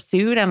athletic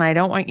pursuit. And I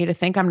don't want you to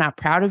think I'm not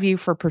proud of you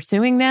for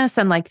pursuing this.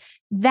 And like,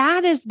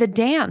 that is the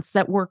dance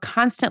that we're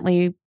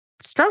constantly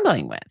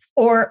struggling with.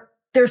 Or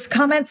there's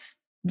comments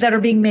that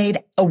are being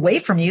made away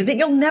from you that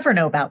you'll never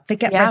know about that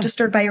get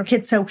registered by your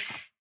kids. So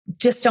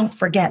just don't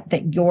forget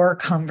that your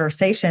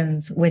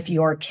conversations with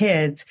your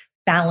kids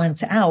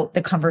balance out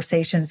the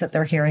conversations that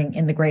they're hearing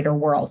in the greater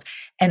world.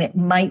 And it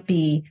might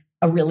be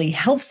a really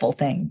helpful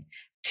thing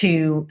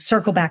to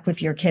circle back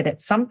with your kid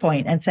at some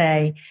point and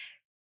say,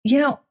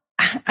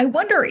 I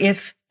wonder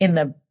if in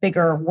the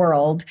bigger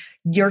world,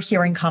 you're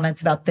hearing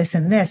comments about this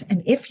and this.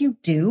 And if you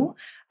do,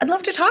 I'd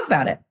love to talk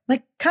about it.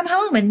 Like, come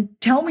home and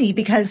tell me,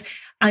 because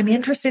I'm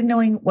interested in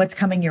knowing what's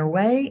coming your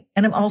way.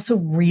 And I'm also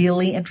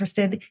really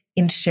interested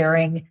in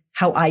sharing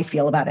how I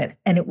feel about it.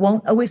 And it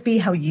won't always be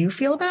how you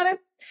feel about it,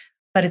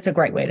 but it's a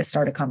great way to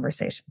start a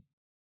conversation.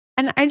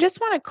 And I just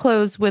want to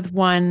close with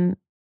one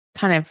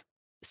kind of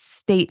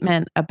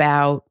statement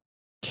about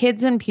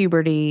kids in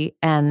puberty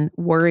and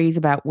worries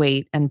about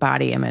weight and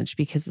body image,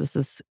 because this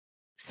is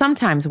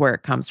sometimes where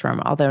it comes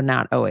from, although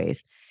not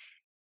always.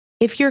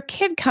 If your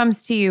kid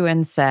comes to you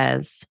and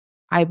says,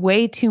 I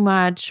weigh too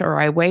much,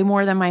 or I weigh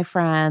more than my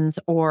friends,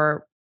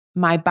 or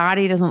my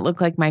body doesn't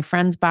look like my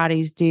friends'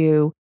 bodies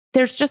do,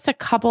 there's just a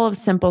couple of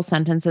simple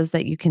sentences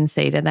that you can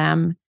say to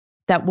them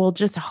that will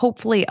just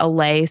hopefully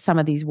allay some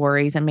of these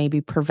worries and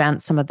maybe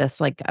prevent some of this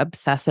like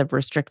obsessive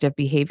restrictive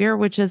behavior,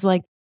 which is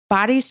like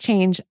bodies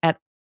change at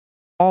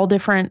all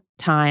different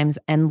times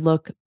and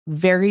look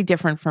very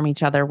different from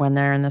each other when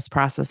they're in this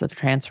process of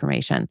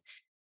transformation.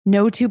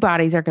 No two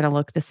bodies are going to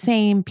look the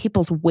same.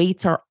 People's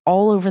weights are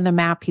all over the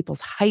map.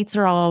 People's heights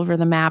are all over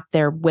the map.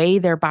 Their way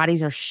their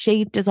bodies are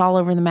shaped is all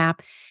over the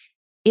map.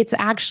 It's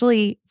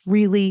actually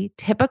really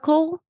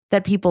typical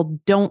that people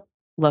don't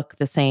look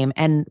the same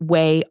and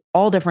weigh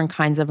all different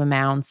kinds of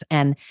amounts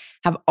and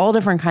have all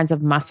different kinds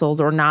of muscles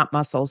or not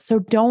muscles. So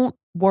don't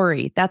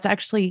worry. That's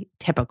actually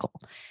typical,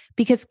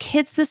 because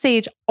kids this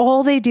age,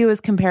 all they do is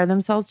compare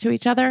themselves to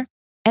each other.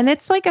 And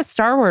it's like a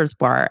Star Wars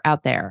bar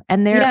out there,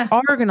 and they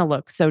are going to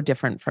look so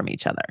different from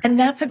each other. And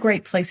that's a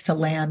great place to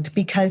land,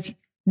 because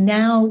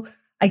now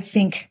I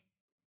think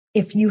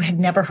if you had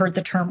never heard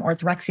the term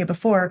orthorexia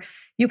before,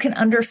 you can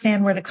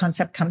understand where the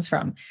concept comes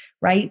from,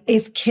 right?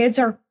 If kids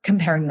are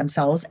comparing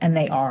themselves, and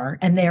they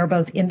are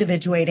both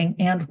individuating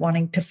and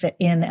wanting to fit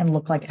in and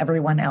look like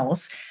everyone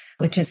else,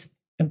 which is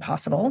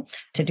impossible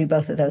to do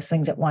both of those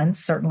things at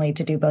once, certainly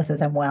to do both of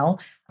them well,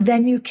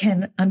 then you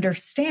can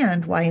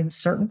understand why in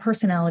certain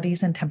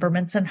personalities and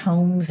temperaments and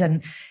homes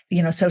and,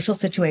 social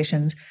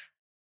situations,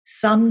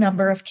 some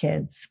number of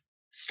kids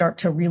start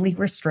to really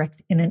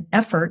restrict in an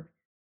effort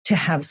to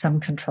have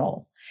some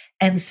control.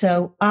 And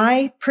so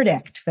I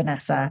predict,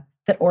 Vanessa,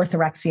 that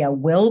orthorexia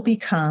will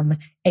become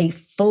a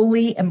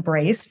fully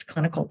embraced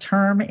clinical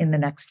term in the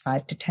next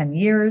 5 to 10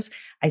 years.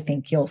 I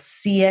think you'll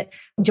see it.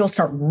 You'll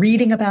start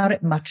reading about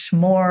it much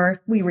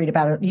more. We read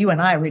about it. You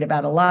and I read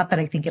about it a lot, but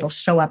I think it'll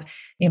show up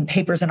in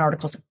papers and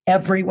articles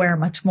everywhere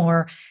much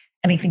more.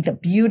 And I think the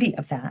beauty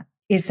of that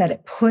is that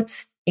it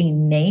puts a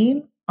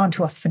name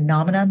onto a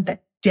phenomenon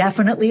that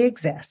definitely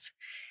exists.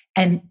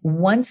 And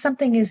once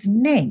something is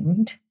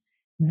named,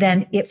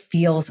 then it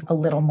feels a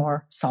little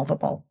more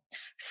solvable.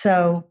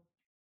 So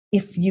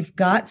if you've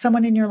got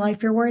someone in your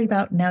life you're worried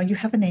about, now you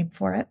have a name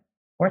for it,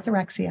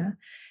 orthorexia,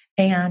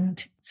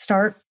 and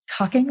start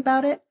talking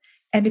about it.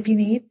 And if you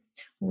need,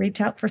 reach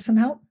out for some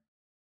help.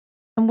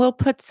 And we'll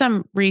put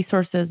some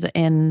resources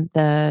in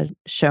the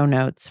show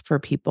notes for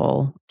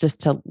people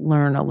just to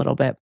learn a little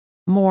bit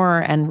more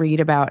and read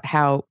about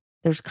how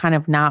there's kind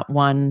of not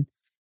one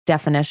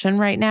definition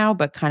right now,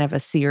 but kind of a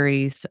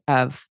series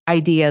of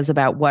ideas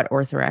about what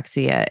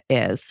orthorexia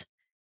is.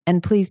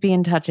 And please be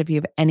in touch if you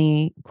have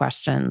any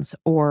questions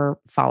or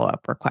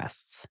follow-up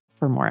requests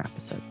for more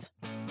episodes.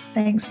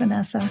 Thanks,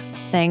 Vanessa.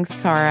 Thanks,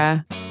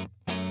 Cara.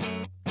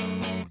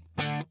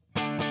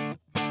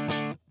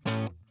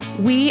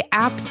 We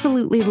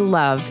absolutely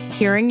love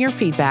hearing your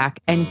feedback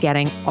and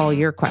getting all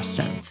your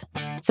questions.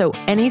 So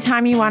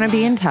anytime you want to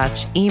be in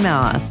touch, email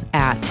us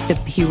at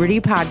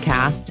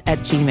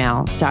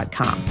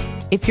thepubertypodcast@gmail.com.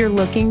 If you're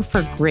looking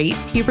for great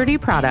puberty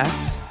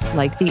products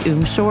like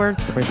the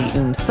shorts or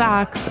the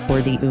socks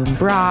or the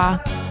bra,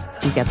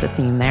 you get the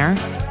theme there,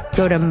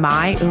 go to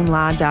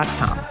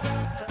myumla.com.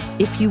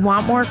 If you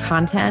want more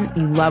content,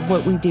 you love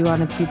what we do on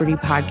the Puberty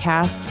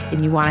Podcast,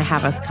 and you want to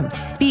have us come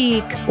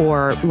speak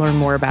or learn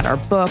more about our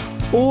book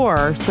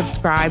or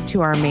subscribe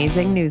to our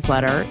amazing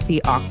newsletter,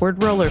 The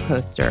Awkward Roller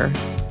Coaster,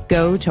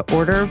 go to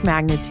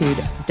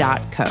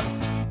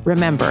orderofmagnitude.co.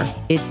 Remember,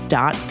 it's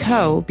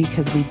 .co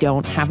because we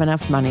don't have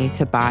enough money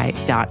to buy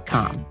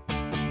 .com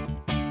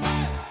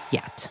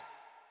yet.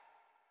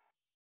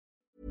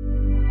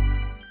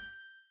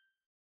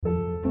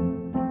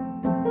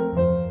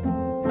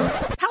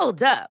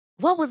 Hold up.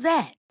 What was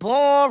that?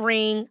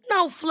 Boring.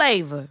 No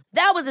flavor.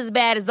 That was as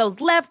bad as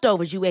those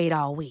leftovers you ate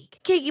all week.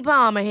 Keke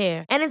Palmer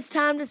here, and it's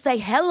time to say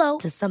hello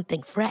to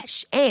something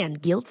fresh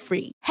and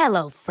guilt-free.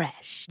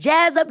 HelloFresh.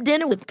 Jazz up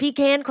dinner with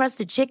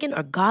pecan-crusted chicken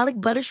or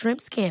garlic butter shrimp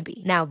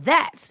scampi. Now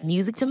that's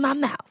music to my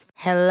mouth.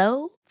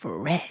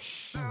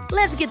 HelloFresh.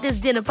 Let's get this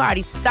dinner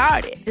party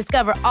started.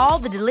 Discover all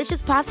the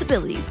delicious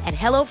possibilities at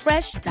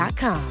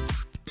HelloFresh.com.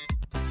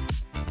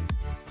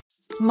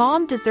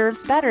 Mom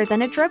deserves better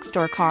than a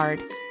drugstore card.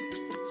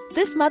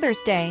 This Mother's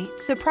Day,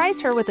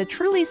 surprise her with a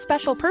truly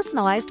special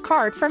personalized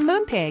card from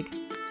Moonpig.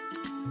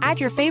 Add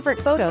your favorite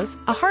photos,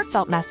 a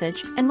heartfelt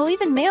message, and we'll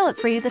even mail it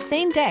for you the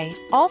same day,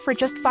 all for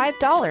just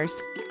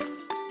 $5.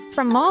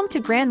 From mom to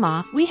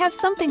grandma, we have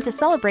something to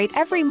celebrate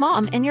every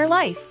mom in your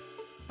life.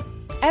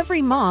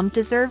 Every mom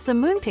deserves a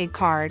Moonpig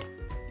card.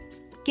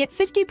 Get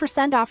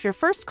 50% off your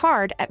first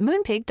card at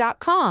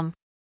moonpig.com.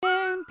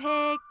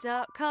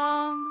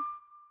 Moonpig.com